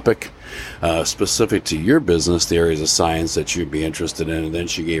large topic. Specific to your business, the areas of science that you'd be interested in. And then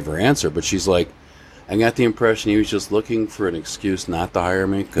she gave her answer. But she's like, I got the impression he was just looking for an excuse not to hire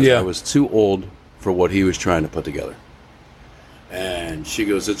me because Yeah. I was too old for what he was trying to put together. And she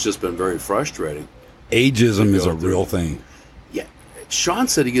goes, it's just been very frustrating. Ageism is a real thing. Yeah. Sean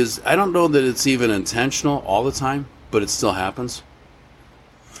said, he goes, I don't know that it's even intentional all the time, but it still happens.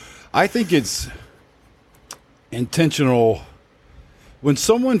 I think it's intentional when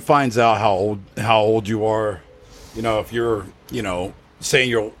someone finds out how old you are. You know, if you're, saying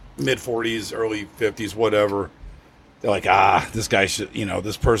you're mid 40s, early 50s, whatever, they're like, this guy should,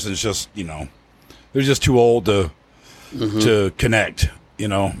 this person's just, they're just too old to connect,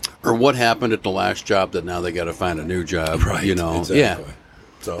 Or what happened at the last job that now they got to find a new job, Right. Exactly. Yeah.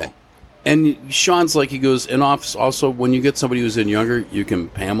 So, And Sean's like, he goes, in office, also, when you get somebody who's in younger, you can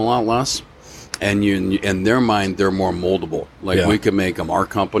pay them a lot less. And in their mind, they're more moldable. Like, Yeah. we could make them our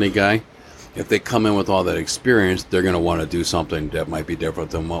company guy. If they come in with all that experience, they're going to want to do something that might be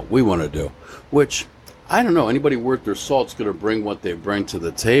different than what we want to do. Which, I don't know, anybody worth their salt's going to bring what they bring to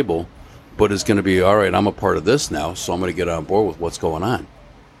the table, but it's going to be, all right, I'm a part of this now, so I'm going to get on board with what's going on.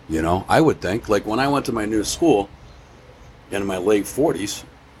 I would think. Like, when I went to my new school in my late 40s,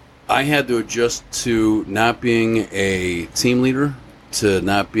 I had to adjust to not being a team leader, to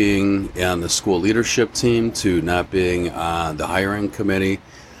not being on the school leadership team, to not being on the hiring committee.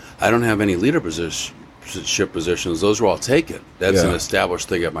 I don't have any leadership positions. Those were all taken. That's an established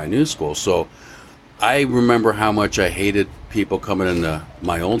thing at my new school. So I remember how much I hated people coming into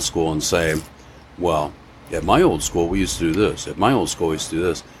my old school and saying, well, at my old school, we used to do this. At my old school, we used to do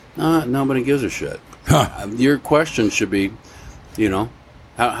this. Nobody gives a shit. Your question should be,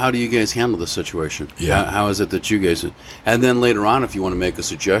 how do you guys handle the situation? Yeah. How is it that you guys... And then later on, if you want to make a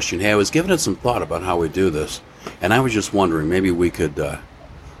suggestion, hey, I was giving it some thought about how we do this, and I was just wondering, maybe we could...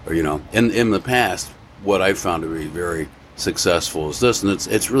 in the past, what I found to be very successful is this, and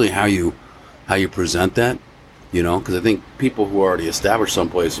it's really how you present that, because I think people who are already established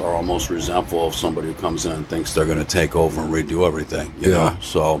someplace are almost resentful of somebody who comes in and thinks they're going to take over and redo everything. You know?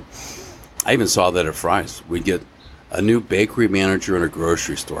 So I even saw that at Fry's. We'd get a new bakery manager in a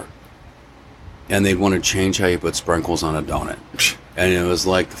grocery store, and they'd want to change how you put sprinkles on a donut, and it was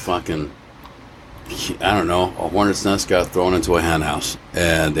like fucking... I don't know, a hornet's nest got thrown into a hen house,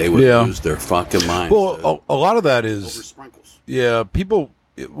 and they would lose their fucking minds. well, a lot of that is, over sprinkles. a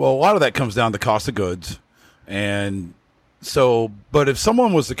lot of that comes down to cost of goods. And so, but if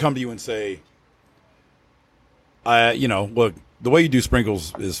someone was to come to you and say, look, the way you do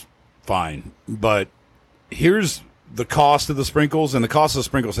sprinkles is fine, but here's the cost of the sprinkles, and the cost of the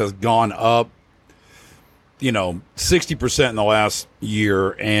sprinkles has gone up 60% in the last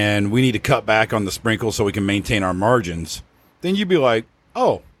year, and we need to cut back on the sprinkles so we can maintain our margins, then you'd be like,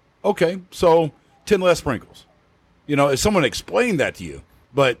 oh, okay, so 10 less sprinkles. If someone explained that to you.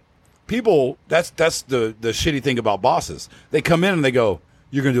 But people, that's the shitty thing about bosses. They come in and they go,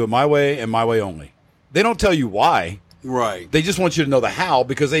 you're going to do it my way and my way only. They don't tell you why. Right. They just want you to know the how,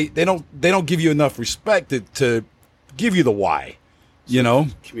 because they don't give you enough respect to give you the why.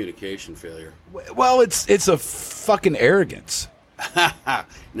 Communication failure. Well, it's a fucking arrogance.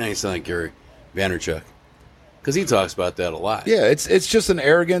 Now you sound like Gary Vaynerchuk, because he talks about that a lot. Yeah, it's just an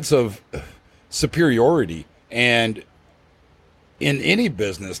arrogance of superiority. And in any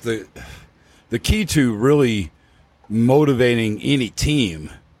business, the key to really motivating any team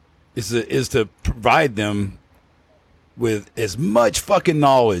is to provide them with as much fucking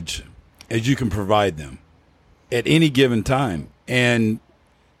knowledge as you can provide them at any given time. And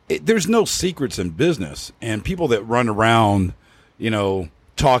there's no secrets in business, and people that run around,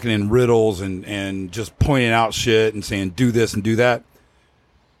 talking in riddles and just pointing out shit and saying, do this and do that.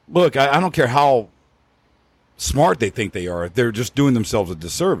 Look, I don't care how smart they think they are. They're just doing themselves a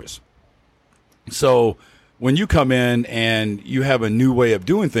disservice. So when you come in and you have a new way of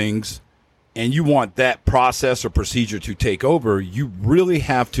doing things and you want that process or procedure to take over, you really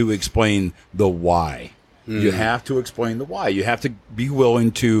have to explain the why. You have to explain the why. You have to be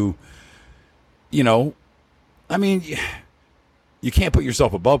willing to, you can't put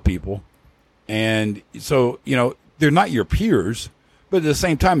yourself above people. And so, they're not your peers, but at the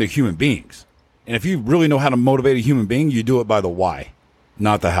same time, they're human beings. And if you really know how to motivate a human being, you do it by the why,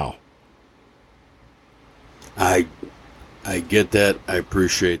 not the how. I get that. I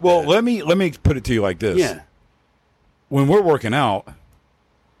appreciate that. Well, let me put it to you like this. Yeah. When we're working out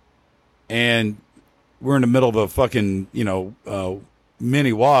and we're in the middle of a fucking,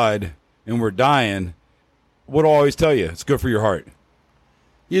 mini wad and we're dying, what do I always tell you? It's good for your heart.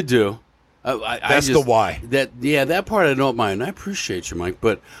 You do. That's the why. That part I don't mind. I appreciate you, Mike.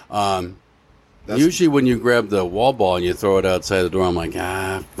 But Usually when you grab the wall ball and you throw it outside the door, I'm like,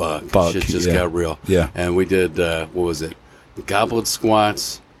 fuck. Shit just got real. Yeah. And we did, what was it? Goblet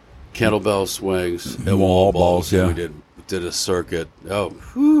squats, kettlebell swings, and wall balls. Yeah. We did a circuit.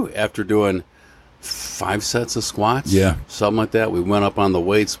 After doing 5 sets of squats, something like that. We went up on the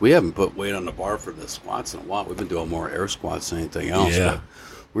weights. We haven't put weight on the bar for the squats in a while. We've been doing more air squats than anything else. Yeah. But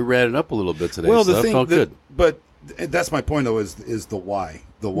we ratted up a little bit today. Well, so the that felt good. But that's my point, though, is the why.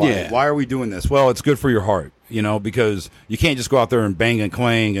 The why. Yeah. Why are we doing this? Well, it's good for your heart, because you can't just go out there and bang and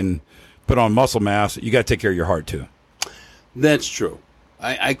clang and put on muscle mass. You got to take care of your heart, too. That's true.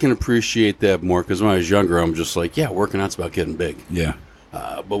 I can appreciate that more because when I was younger, I'm just like, working out's about getting big. Yeah.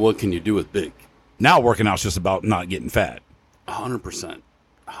 But what can you do with big? Now working out's just about not getting fat. 100%.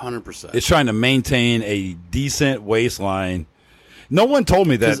 100%. It's trying to maintain a decent waistline. No one told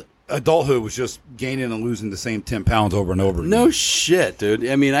me that adulthood was just gaining and losing the same 10 pounds over and over again. No shit, dude.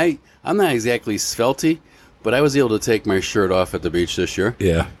 I mean, I'm not exactly svelty, but I was able to take my shirt off at the beach this year.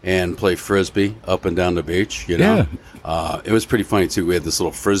 Yeah. And play Frisbee up and down the beach, Yeah. It was pretty funny, too. We had this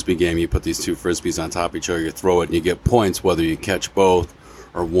little Frisbee game. You put these 2 Frisbees on top of each other, you throw it, and you get points whether you catch both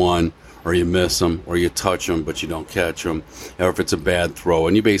or one, or you miss them, or you touch them, but you don't catch them, or if it's a bad throw.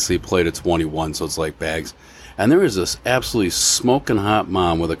 And you basically play to 21, so it's like bags. And there was this absolutely smoking hot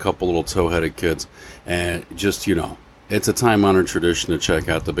mom with a couple little toe-headed kids. And just, it's a time-honored tradition to check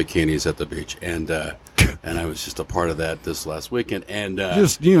out the bikinis at the beach. And I was just a part of that this last weekend. And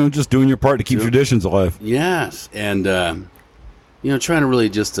just doing your part to keep traditions alive. Yes. And, trying to really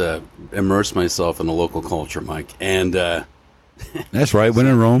just immerse myself in the local culture, Mike. And that's right. When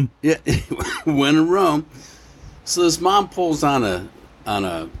in Rome. Yeah, when in Rome. So this mom pulls on a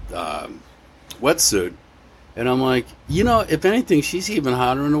wetsuit. And I'm like, if anything, she's even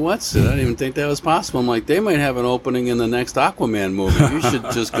hotter in a wetsuit. I didn't even think that was possible. I'm like, they might have an opening in the next Aquaman movie. You should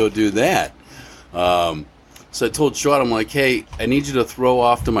just go do that. So I told Sean, I'm like, hey, I need you to throw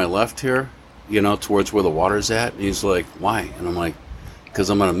off to my left here, towards where the water's at. And he's like, why? And I'm like, because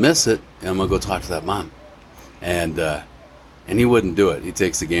I'm going to miss it, and I'm going to go talk to that mom. And he wouldn't do it. He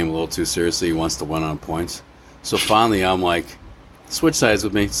takes the game a little too seriously. He wants to win on points. So finally, I'm like, switch sides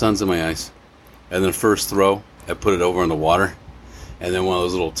with me. Sun's in my eyes. And then first throw, I put it over in the water. And then one of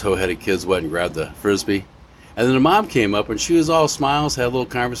those little toe-headed kids went and grabbed the Frisbee. And then the mom came up, and she was all smiles, had a little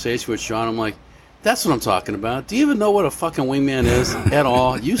conversation with Sean. I'm like, that's what I'm talking about. Do you even know what a fucking wingman is at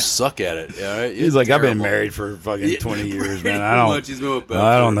all? You suck at it. All right? He's like, terrible. I've been married for fucking 20 years, man. I don't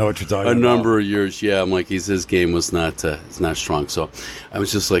know what you're talking about. A number of years, yeah. I'm like, his game was not strong. So I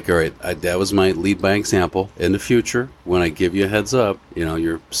was just like, all right, that was my lead by example. In the future, when I give you a heads up,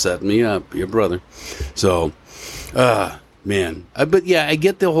 you're setting me up, your brother. So, man. But yeah, I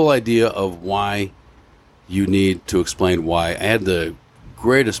get the whole idea of why you need to explain why. I had the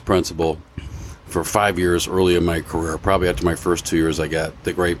greatest principal for 5 years early in my career. Probably after my first 2 years, I got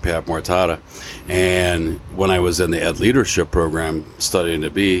the great Pat Mortada. And when I was in the Ed Leadership program studying to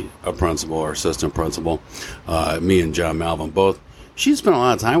be a principal or assistant principal, me and John Malvin both, she spent a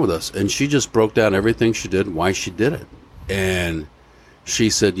lot of time with us. And she just broke down everything she did and why she did it. And she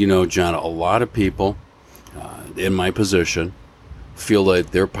said, John, a lot of people in my position feel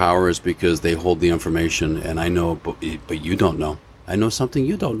like their power is because they hold the information. And I know, but you don't know. I know something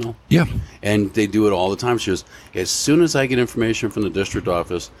you don't know. Yeah. And they do it all the time. She goes, as soon as I get information from the district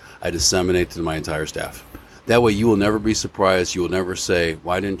office, I disseminate it to my entire staff. That way you will never be surprised. You will never say,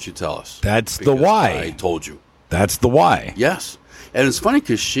 why didn't you tell us? That's the why. I told you. That's the why. Yes. And it's funny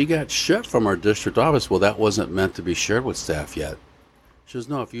because she got shit from our district office. Well, that wasn't meant to be shared with staff yet. She goes,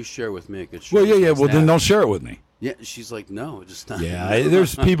 no, if you share with me, it gets shared. Well, yeah. Well, then don't share it with me. Yeah. She's like, no, just not. Yeah.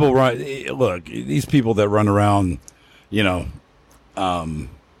 There's people look, these people that run around,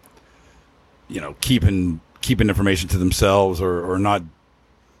 keeping information to themselves or not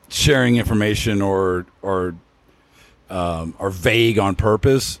sharing information or are vague on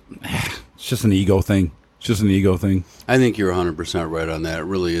purpose. It's just an ego thing. I think you're 100% right on that. It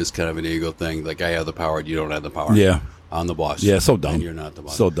really is kind of an ego thing. Like, I have the power, you don't have the power. Yeah. I'm the boss. Yeah, so dumb. And you're not the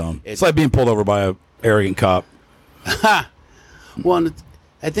boss. So dumb. It's like being pulled over by a arrogant cop. Well,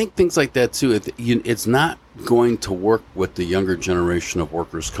 I think things like that, too, it's not going to work with the younger generation of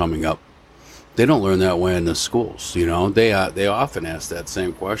workers coming up. They don't learn that way in the schools, They often ask that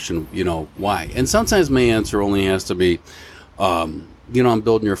same question, why? And sometimes my answer only has to be, I'm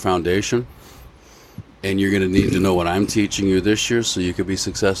building your foundation, and you're going to need to know what I'm teaching you this year so you could be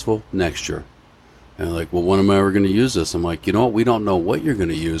successful next year. And they're like, well, when am I ever going to use this? I'm like, we don't know what you're going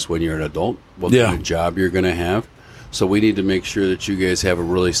to use when you're an adult, what kind of job you're going to have. So we need to make sure that you guys have a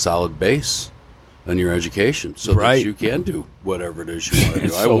really solid base in your education so that you can do whatever it is you want to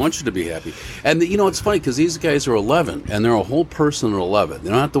do. I want you to be happy. And, it's funny because these guys are 11, and they're a whole person at 11. They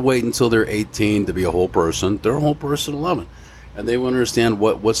don't have to wait until they're 18 to be a whole person. They're a whole person at 11. And they want to understand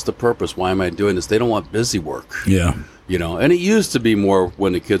what's the purpose. Why am I doing this? They don't want busy work. Yeah. And it used to be more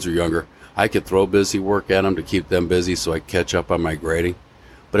when the kids were younger. I could throw busy work at them to keep them busy so I could catch up on my grading.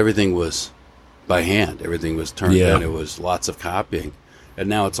 But everything was by hand. Everything was turned in. It was lots of copying. And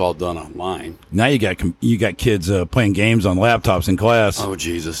now it's all done online. Now you got kids playing games on laptops in class. Oh,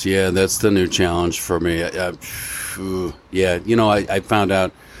 Jesus. Yeah, that's the new challenge for me. I found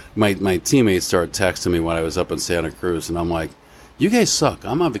out my teammates started texting me when I was up in Santa Cruz, and I'm like, you guys suck.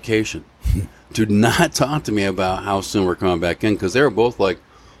 I'm on vacation. Do not talk to me about how soon we're coming back in, because they were both like,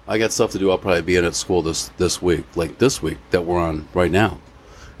 I got stuff to do. I'll probably be in at school this week, like this week that we're on right now.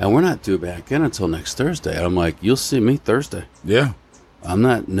 And we're not due back in until next Thursday. I'm like, you'll see me Thursday. Yeah. I'm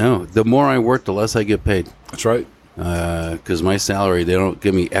not, no. The more I work, the less I get paid. That's right. Because my salary, they don't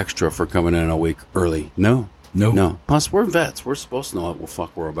give me extra for coming in a week early. No. Plus, we're vets. We're supposed to know what the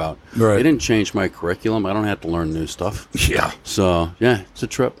fuck we're about. Right. They didn't change my curriculum. I don't have to learn new stuff. Yeah. So, yeah, it's a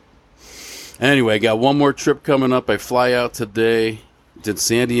trip. Anyway, I got one more trip coming up. I fly out today. Did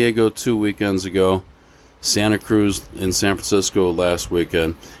San Diego 2 weekends ago. Santa Cruz in San Francisco last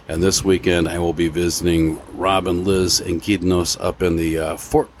weekend. And this weekend, I will be visiting Rob and Liz and Quidnos up in the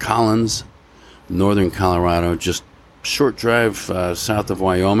Fort Collins, northern Colorado. Just short drive south of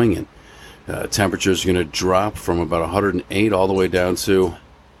Wyoming. And temperatures are going to drop from about 108 all the way down to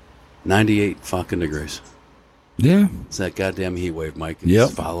 98 fucking degrees. Yeah. It's that goddamn heat wave, Mike.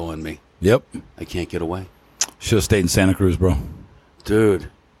 It's following me. Yep. I can't get away. Should have stayed in Santa Cruz, bro. Dude,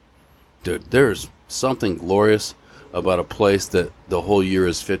 there's something glorious about a place that the whole year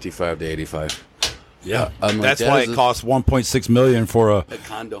is 55 to 85. Yeah. That's why it costs $1.6 million for a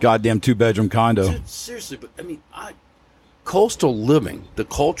condo. Goddamn 2-bedroom condo. Dude, seriously, but I mean, coastal living, the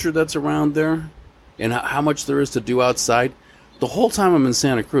culture that's around there, and how much there is to do outside. The whole time I'm in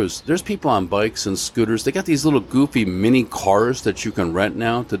Santa Cruz, there's people on bikes and scooters. They got these little goofy mini cars that you can rent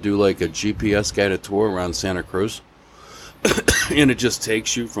now to do like a GPS guided tour around Santa Cruz. And it just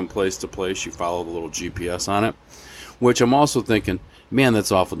takes you from place to place. You follow the little GPS on it, which I'm also thinking, man,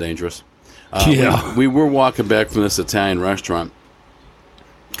 that's awful dangerous. We were walking back from this Italian restaurant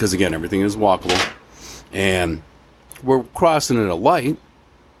because, again, everything is walkable. And we're crossing at a light,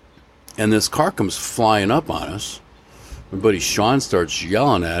 and this car comes flying up on us. My buddy Sean starts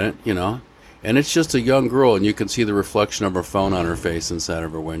yelling at it, and it's just a young girl, and you can see the reflection of her phone on her face inside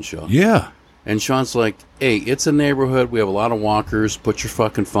of her windshield. Yeah. And Sean's like, hey, it's a neighborhood. We have a lot of walkers. Put your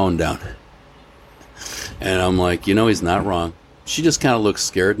fucking phone down. And I'm like, he's not wrong. She just kind of looks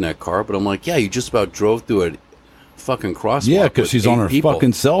scared in that car, but I'm like, yeah, you just about drove through a fucking crosswalk. Yeah, because she's on her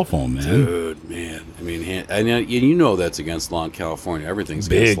fucking cell phone, man. Dude, man. I mean, and that's against law in California. Everything's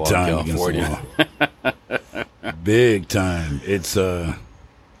against law in California. Big time. It's I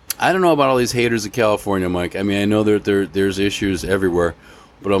don't know about all these haters of California, Mike. I mean, I know there's issues everywhere,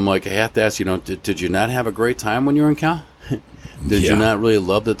 but I'm like, I have to ask, did you not have a great time when you were in Cal? Did you not really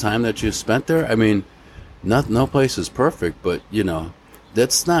love the time that you spent there? I mean, no place is perfect, but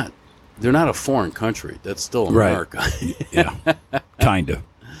that's not. They're not a foreign country. That's still America. Right. Yeah, kind of.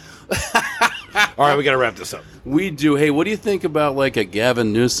 All right, we got to wrap this up. We do. Hey, what do you think about like a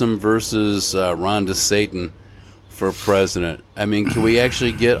Gavin Newsom versus Ron DeSantis for president? I mean, can we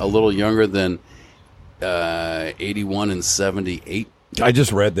actually get a little younger than 81 and 78? I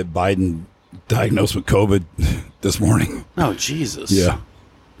just read that Biden diagnosed with COVID this morning. Oh, Jesus. Yeah.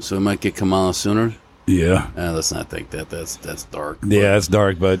 So we might get Kamala sooner? Yeah. Let's not think that. That's dark. Yeah, it's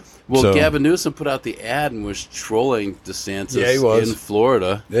dark, but... Well, Gavin Newsom put out the ad and was trolling DeSantis in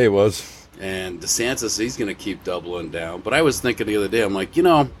Florida. Yeah, he was. And DeSantis, he's going to keep doubling down. But I was thinking the other day, I'm like,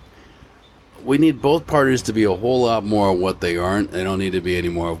 we need both parties to be a whole lot more of what they aren't. They don't need to be any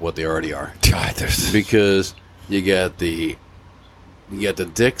more of what they already are. God, because you got the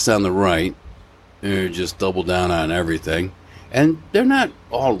dicks on the right who just double down on everything. And they're not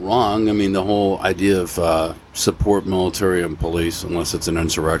all wrong. I mean, the whole idea of support military and police, unless it's an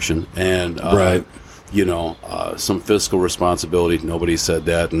insurrection, and some fiscal responsibility. Nobody said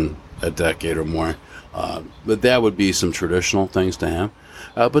that in a decade or more. But that would be some traditional things to have.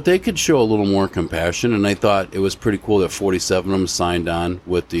 But they could show a little more compassion, and I thought it was pretty cool that 47 of them signed on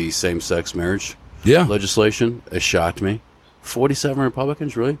with the same-sex marriage legislation. It shocked me. 47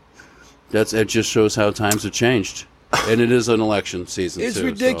 Republicans, really? It just shows how times have changed. And it is an election season, It's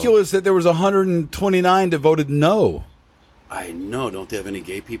ridiculous that there was 129 that voted no. I know. Don't they have any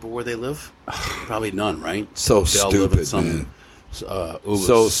gay people where they live? Probably none, right? So they stupid, all live in some man. So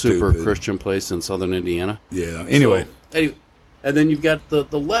super stupid. Christian place in southern Indiana. Yeah. Anyway. And then you've got the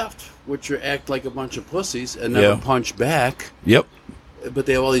left, which act like a bunch of pussies and never punch back. Yep. But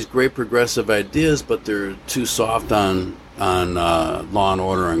they have all these great progressive ideas, but they're too soft on law and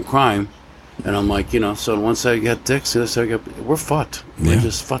order and crime. And I'm like, so on one side you got dicks, the other side you got, we're fucked. We're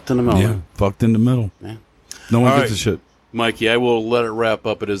just fucked in the middle. Yeah, fucked in the middle. Yeah. No one All gives right. a shit. Mikey, I will let it wrap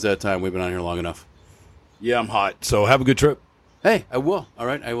up. It is that time. We've been on here long enough. Yeah, I'm hot. So have a good trip. Hey, I will. All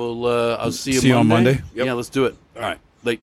right. I will. I'll see you See you on Monday? Yep. Yeah, let's do it. All right.